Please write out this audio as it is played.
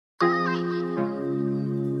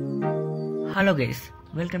Hello guys,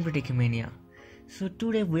 welcome to Techmania. So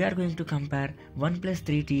today we are going to compare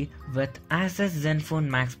Oneplus3T with Asus Zenfone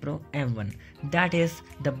MaxPro M1. That is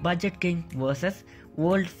the budget king versus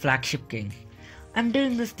old flagship king. I'm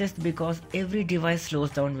doing this test because every device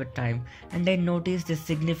slows down with time and I noticed a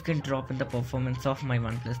significant drop in the performance of my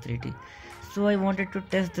Oneplus3T. So I wanted to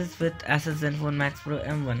test this with Asus Zenfone MaxPro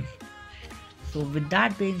M1. So with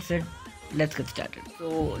that being said, let's get started.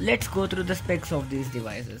 So let's go through the specs of these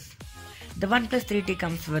devices. The Oneplus3T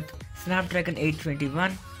comes with Snapdragon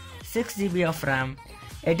 821, 6GB of RAM,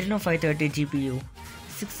 Adreno 530 GPU,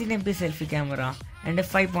 16MP selfie camera and a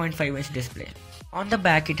 5.5-inch display. On the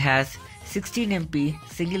back it has 16MP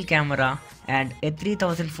single camera and a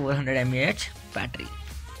 3400 mAh battery.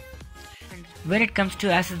 And when it comes to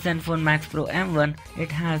Asus Zenfone MaxPro M1,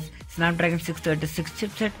 it has Snapdragon 636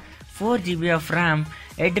 chipset, 4GB of RAM,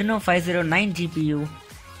 Adreno 509 GPU,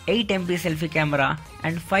 8MP selfie camera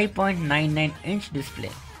and 5.99-inch display.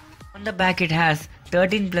 On the back it has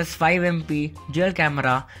 13 plus 5MP dual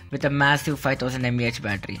camera with a massive 5000 mAh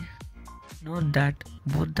battery. Note that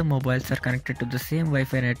both the mobiles are connected to the same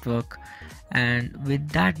Wi-Fi network, and with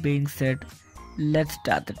that being said, let's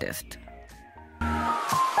start the test.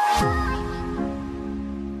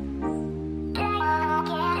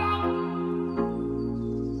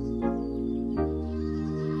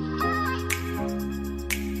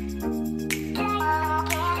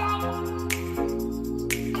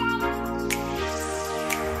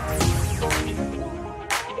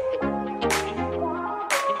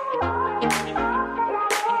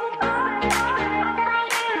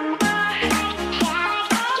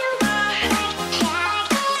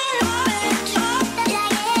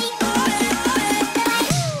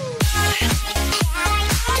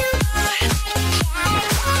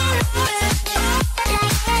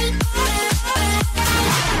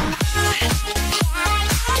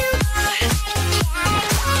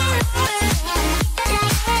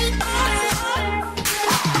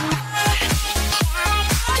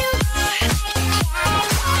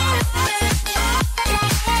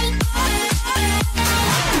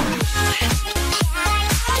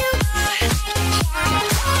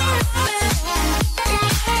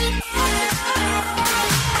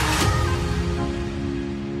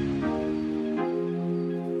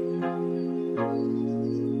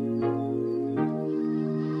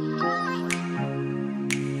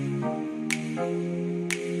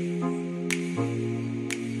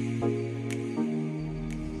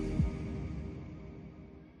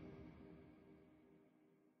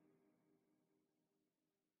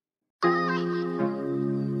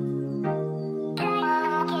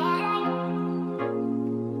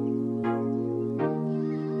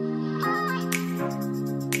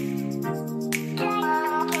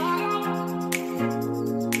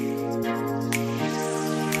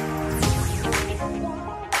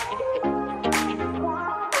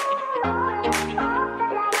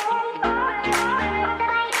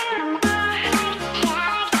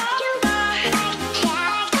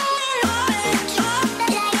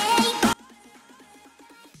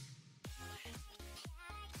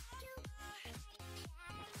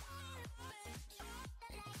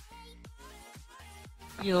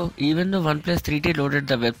 Even though Oneplus3T loaded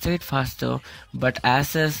the website faster, but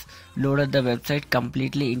Asus loaded the website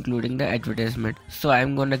completely including the advertisement. So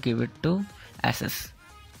I'm gonna give it to Asus.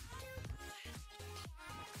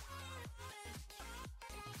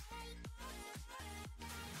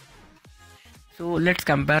 So let's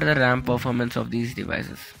compare the RAM performance of these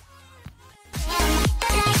devices.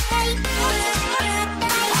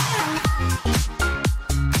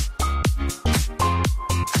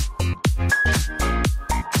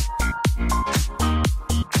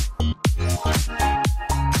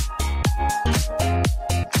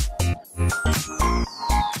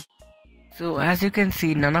 So as you can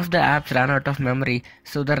see, none of the apps ran out of memory,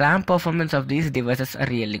 so the RAM performance of these devices are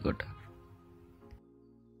really good.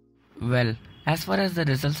 Well, as far as the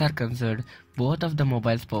results are concerned, both of the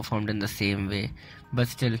mobiles performed in the same way, but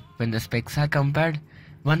still, when the specs are compared,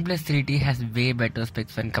 Oneplus3T has way better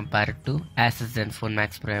specs when compared to Asus Zenfone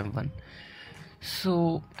MaxPro M1.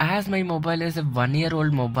 So as my mobile is a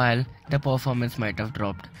 1-year-old mobile, the performance might have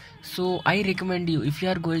dropped. So I recommend you, if you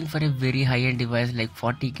are going for a very high-end device like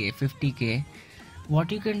 40k, 50k,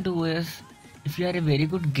 what you can do is, if you are a very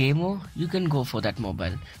good gamer, you can go for that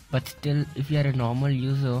mobile. But still, if you are a normal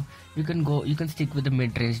user, you can stick with the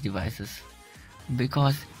mid-range devices.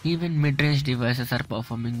 Because even mid-range devices are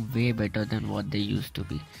performing way better than what they used to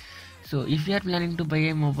be. So if you are planning to buy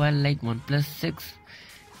a mobile like OnePlus 6,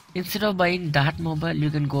 Instead of buying that mobile, you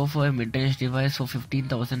can go for a mid-range device for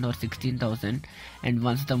 15,000 or 16,000, and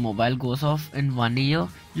once the mobile goes off in 1 year,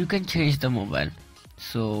 you can change the mobile.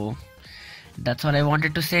 So that's what I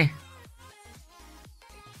wanted to say.